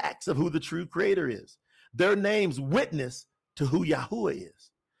facts of who the true creator is. Their names witness to who YAHUAH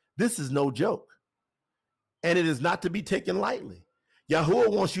is. This is no joke. And it is not to be taken lightly.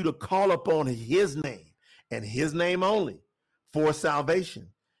 YAHUAH wants you to call upon his name and his name only for salvation.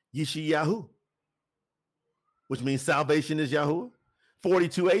 Yeshayahu, which means salvation is YAHUAH.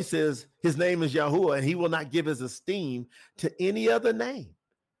 42:8 says his name is Yahuwah, and he will not give his esteem to any other name.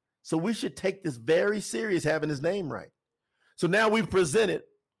 So we should take this very serious, having his name right. So now we've presented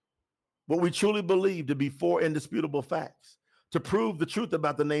what we truly believe to be 4 indisputable facts to prove the truth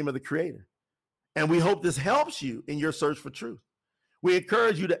about the name of the Creator. And we hope this helps you in your search for truth. We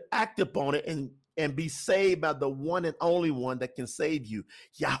encourage you to act upon it and be saved by the one and only one that can save you,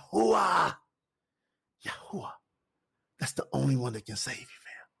 YAHUAH. YAHUAH. That's the only one that can save you,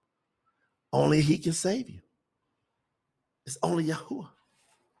 fam. Only he can save you. It's only YAHUAH.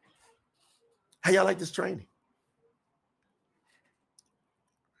 How y'all like this training?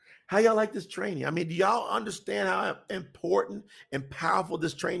 How y'all like this training? I mean, do y'all understand how important and powerful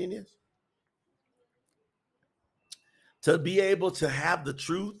this training is? To be able to have the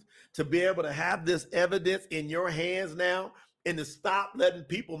truth, to be able to have this evidence in your hands now, and to stop letting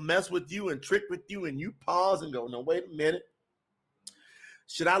people mess with you and trick with you, and you pause and go, no, wait a minute.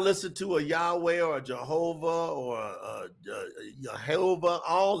 Should I listen to a Yahweh or a Jehovah or a Jehovah?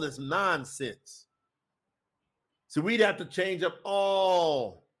 All this nonsense. So we'd have to change up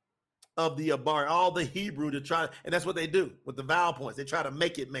all of the Abar, all the Hebrew to try, and that's what they do with the vowel points. They try to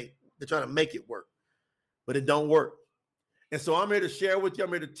make it work, but it don't work. And so I'm here to share with you, I'm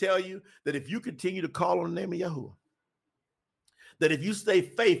here to tell you that if you continue to call on the name of Yahuwah, that if you stay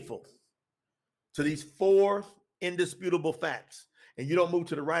faithful to these 4 indisputable facts, and you don't move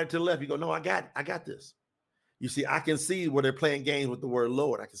to the right or to the left, you go, no, I got this. You see, I can see where they're playing games with the word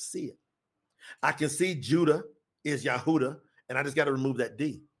Lord. I can see it. I can see Judah is Yahudah, and I just got to remove that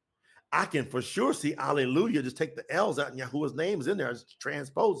D. I can for sure see Alleluia, just take the L's out and Yahuwah's name is in there, I just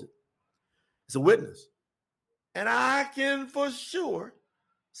transpose it. It's a witness. And I can for sure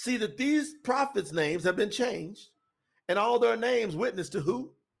see that these prophets' names have been changed, and all their names witness to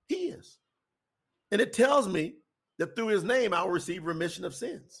who he is. And it tells me that through his name, I'll receive remission of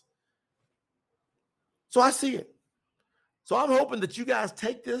sins. So I see it. So I'm hoping that you guys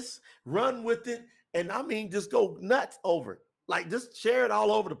take this, run with it, and I mean, just go nuts over it. Like, just share it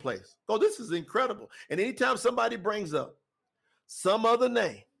all over the place. Oh, this is incredible. And anytime somebody brings up some other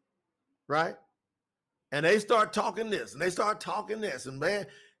name, right? And they start talking this, and they start talking this, and man,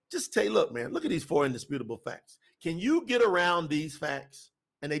 just say, look, man, look at these 4 indisputable facts. Can you get around these facts?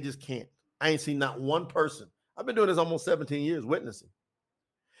 And they just can't. I ain't seen not one person. I've been doing this almost 17 years witnessing.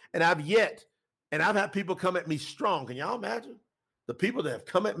 And I've had people come at me strong. Can y'all imagine? The people that have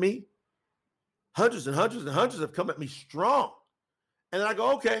come at me, hundreds and hundreds and hundreds have come at me strong. And then I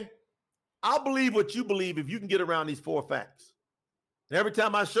go, okay, I'll believe what you believe if you can get around these 4 facts. And every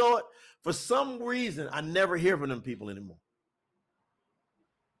time I show it, for some reason, I never hear from them people anymore.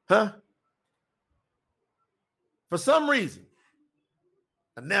 Huh? For some reason,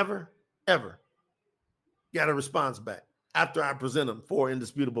 I never, ever got a response back after I present them 4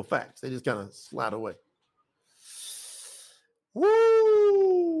 indisputable facts. They just kind of slide away.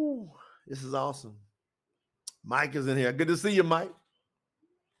 Woo! This is awesome. Mike is in here. Good to see you, Mike.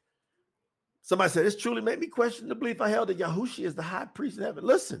 Somebody said, this truly made me question the belief I held that Yahushua is the high priest in heaven.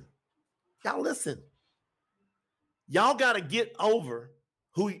 Listen. Y'all listen. Y'all got to get over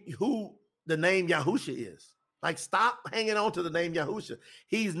who the name Yahushua is. Like, stop hanging on to the name Yahushua.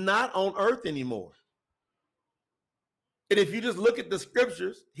 He's not on earth anymore. And if you just look at the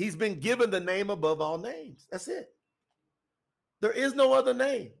scriptures, he's been given the name above all names. That's it. There is no other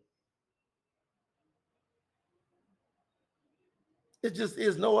name. It just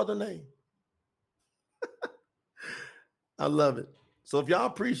is no other name. I love it. So if y'all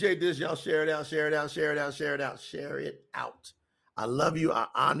appreciate this, y'all share it out, share it out, share it out, share it out, share it out. I love you. I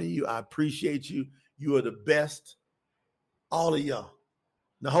honor you. I appreciate you. You are the best. All of y'all.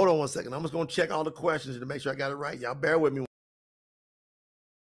 Now, hold on one second. I'm just going to check all the questions to make sure I got it right. Y'all bear with me.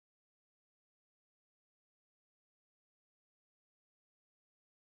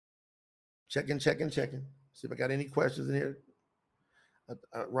 Checking. See if I got any questions in here.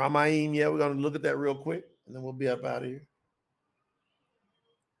 Ramaim, yeah, we're going to look at that real quick, and then we'll be up out of here.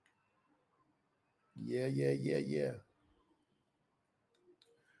 Yeah.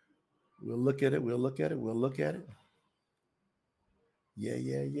 We'll look at it.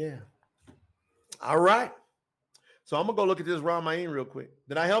 Yeah. All right. So I'm going to go look at this Ramaim real quick.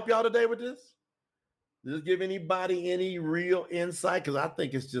 Did I help y'all today with this? Did this give anybody any real insight? Because I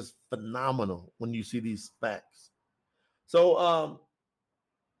think it's just phenomenal when you see these facts. So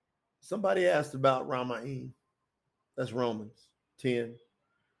somebody asked about Ramaim. That's Romans 10.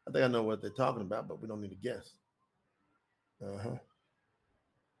 I think I know what they're talking about, but we don't need to guess.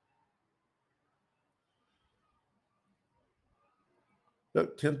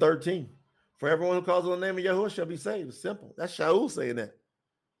 Look, 10:13. For everyone who calls on the name of Yahuwah shall be saved. It's simple. That's Shaul saying that.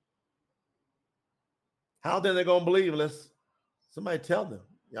 How then they're going to believe unless somebody tell them?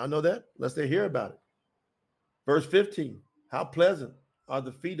 Y'all know that? Unless they hear about it. Verse 15, how pleasant are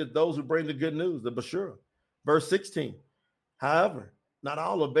the feet of those who bring the good news, the Bashura. Verse 16, however, not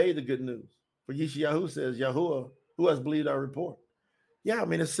all obey the good news. For Yeshayahu says, Yahuwah, who has believed our report? Yeah, I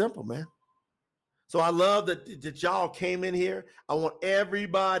mean, it's simple, man. So I love that y'all came in here. I want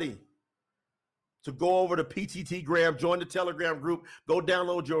everybody to go over to PTT Graham, join the Telegram group, go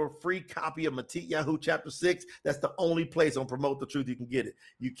download your free copy of Matit Yahu chapter 6. That's the only place on Promote the Truth you can get it.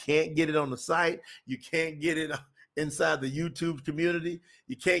 You can't get it on the site. You can't get it inside the YouTube community.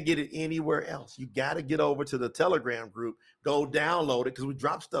 You can't get it anywhere else. You got to get over to the Telegram group, go download it, because we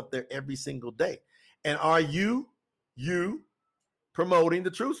drop stuff there every single day. And are you promoting the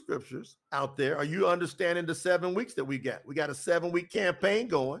truth scriptures out there? Are you understanding the 7 weeks that we got? We got a 7-week campaign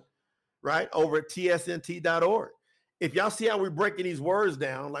going, right, over at tsnt.org. If y'all see how we're breaking these words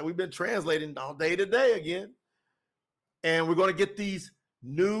down, like we've been translating all day today again, and we're going to get these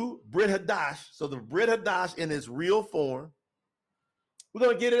new Brit Hadash, so the Brit Hadash in its real form, we're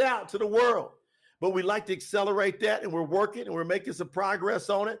going to get it out to the world. But we like to accelerate that, and we're working, and we're making some progress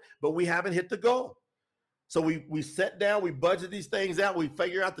on it, but we haven't hit the goal. So we sat down, we budget these things out, we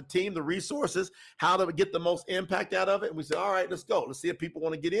figure out the team, the resources, how to get the most impact out of it. And we said, all right, let's go. Let's see if people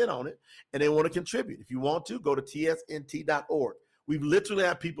want to get in on it and they want to contribute. If you want to, go to tsnt.org. We've literally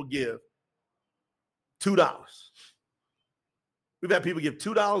had people give $2. We've had people give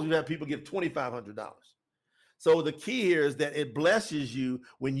 $2. We've had people give $2,500. So the key here is that it blesses you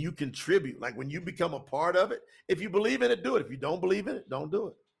when you contribute, like when you become a part of it. If you believe in it, do it. If you don't believe in it, don't do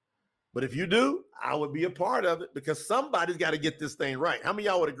it. But if you do, I would be a part of it, because somebody's got to get this thing right. How many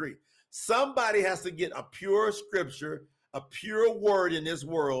of y'all would agree? Somebody has to get a pure scripture, a pure word in this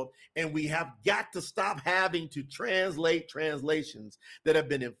world, and we have got to stop having to translate translations that have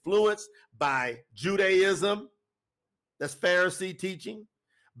been influenced by Judaism, that's Pharisee teaching,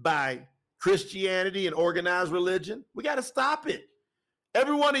 by Christianity and organized religion. We got to stop it.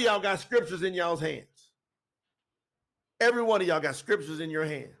 Every one of y'all got scriptures in y'all's hands. Every one of y'all got scriptures in your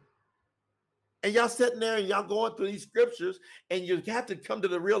hand. And y'all sitting there and y'all going through these scriptures, and you have to come to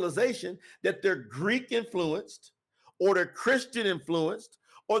the realization that they're Greek influenced, or they're Christian influenced,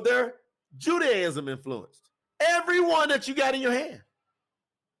 or they're Judaism influenced. Every one that you got in your hand.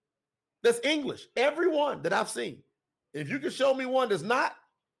 That's English. Every one that I've seen. If you can show me one that's not,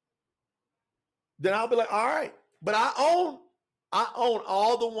 then I'll be like, all right. But I own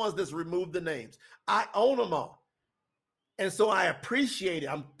all the ones that's removed the names. I own them all. And so I appreciate it.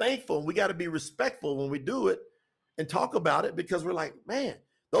 I'm thankful. We got to be respectful when we do it and talk about it, because we're like, man,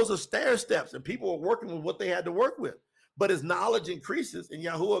 those are stair steps, and people are working with what they had to work with. But as knowledge increases and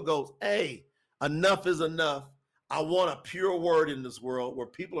Yahuwah goes, hey, enough is enough. I want a pure word in this world where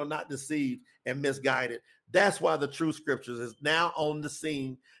people are not deceived and misguided. That's why the True Scriptures is now on the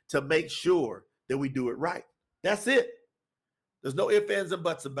scene to make sure that we do it right. That's it. There's no ifs, ands, and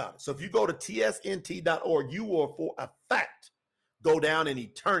buts about it. So if you go to tsnt.org, you will for a fact go down in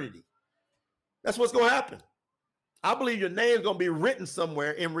eternity. That's what's going to happen. I believe your name is going to be written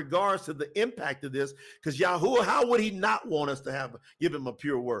somewhere in regards to the impact of this, because Yahuwah, how would he not want us to give him a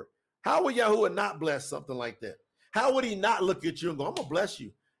pure word? How would Yahuwah not bless something like that? How would he not look at you and go, I'm going to bless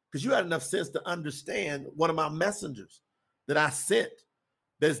you, because you had enough sense to understand one of my messengers that I sent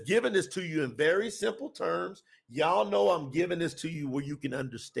that's giving this to you in very simple terms. Y'all know I'm giving this to you where you can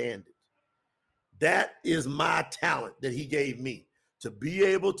understand it. That is my talent that he gave me, to be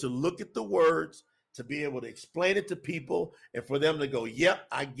able to look at the words, to be able to explain it to people, and for them to go, yep,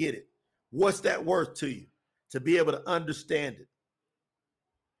 I get it. What's that worth to you? To be able to understand it,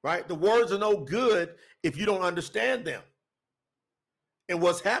 right? The words are no good if you don't understand them. And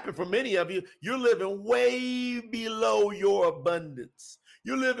what's happened for many of you, you're living way below your abundance.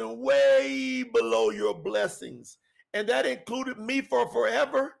 You're living way below your blessings. And that included me for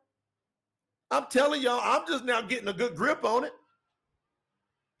forever. I'm telling y'all, I'm just now getting a good grip on it.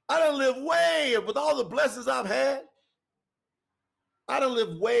 I done live way, with all the blessings I've had, I done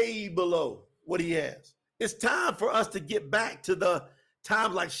live way below what he has. It's time for us to get back to the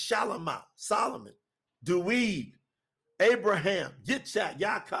times like Solomon, Dewey, Abraham, Yitzhak,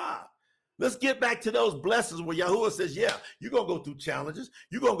 Yaakov. Let's get back to those blessings where Yahuwah says, yeah, you're going to go through challenges.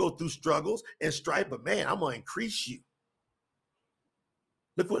 You're going to go through struggles and strife, but man, I'm going to increase you.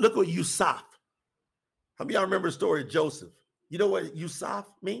 Look what Yusuf. How many of y'all remember the story of Joseph? You know what Yusuf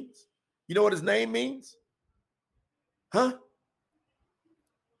means? You know what his name means? Huh?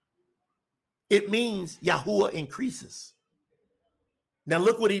 It means Yahuwah increases. Now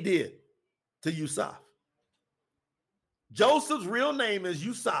look what he did. to Yusuf. Joseph's real name is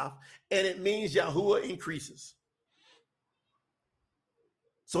Yusuf, and it means Yahuwah increases.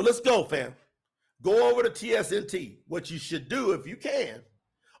 So let's go, fam. Go over to TSNT. What you should do, if you can,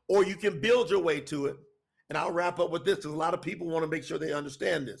 or you can build your way to it. And I'll wrap up with this because a lot of people want to make sure they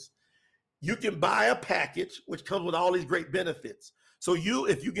understand this. You can buy a package which comes with all these great benefits. So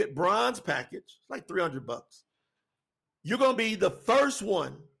if you get bronze package, it's like $300, you're going to be the first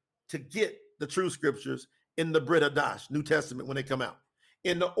one to get the true scriptures in the Brit Hadash, New Testament, when they come out,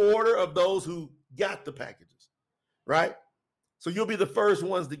 in the order of those who got the packages, right? So you'll be the first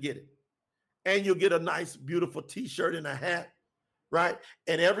ones to get it. And you'll get a nice, beautiful t-shirt and a hat, right?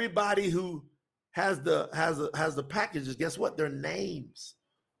 And everybody who has the packages, guess what? Their names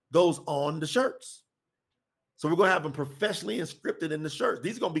goes on the shirts. So we're going to have them professionally inscripted in the shirts.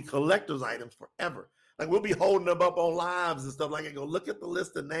 These are going to be collector's items forever. Like we'll be holding them up on lives and stuff like that. Go look at the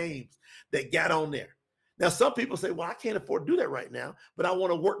list of names that got on there. Now, some people say, well, I can't afford to do that right now, but I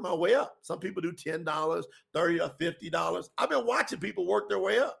want to work my way up. Some people do $10, $30, or $50. I've been watching people work their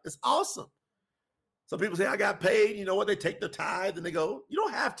way up. It's awesome. Some people say, I got paid. You know what? They take the tithe and they go, you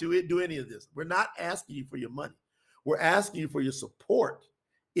don't have to do any of this. We're not asking you for your money. We're asking you for your support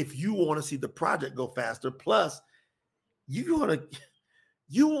if you want to see the project go faster. Plus, you want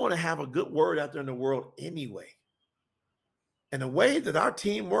to have a good word out there in the world anyway. And the way that our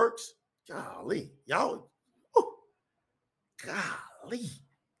team works, golly, y'all, whew, golly.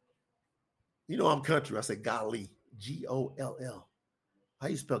 You know I'm country. I say golly, G-O-L-L. How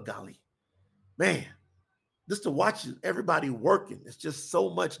you spell golly? Man, just to watch everybody working, it's just so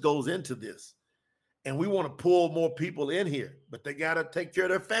much goes into this. And we want to pull more people in here, but they got to take care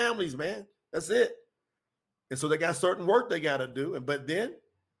of their families, man. That's it. And so they got certain work they got to do. But then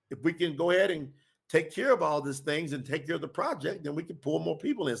if we can go ahead and take care of all these things and take care of the project, then we can pull more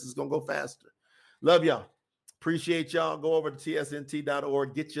people in. So it's going to go faster. Love y'all. Appreciate y'all. Go over to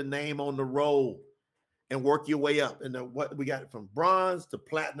tsnt.org, get your name on the roll and work your way up. And what we got from bronze to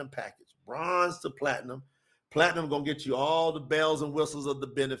platinum package, bronze to platinum. Platinum going to get you all the bells and whistles of the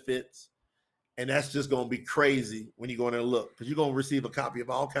benefits. And that's just going to be crazy when you go in there and look, because you're going to receive a copy of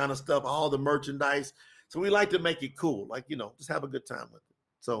all kind of stuff, all the merchandise. So we like to make it cool, like, just have a good time with it.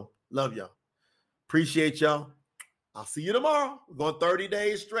 So love y'all. Appreciate y'all. I'll see you tomorrow. We're going 30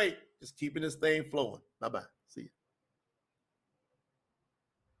 days straight, just keeping this thing flowing. Bye-bye. See you.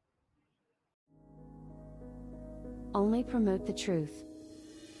 Only promote the truth.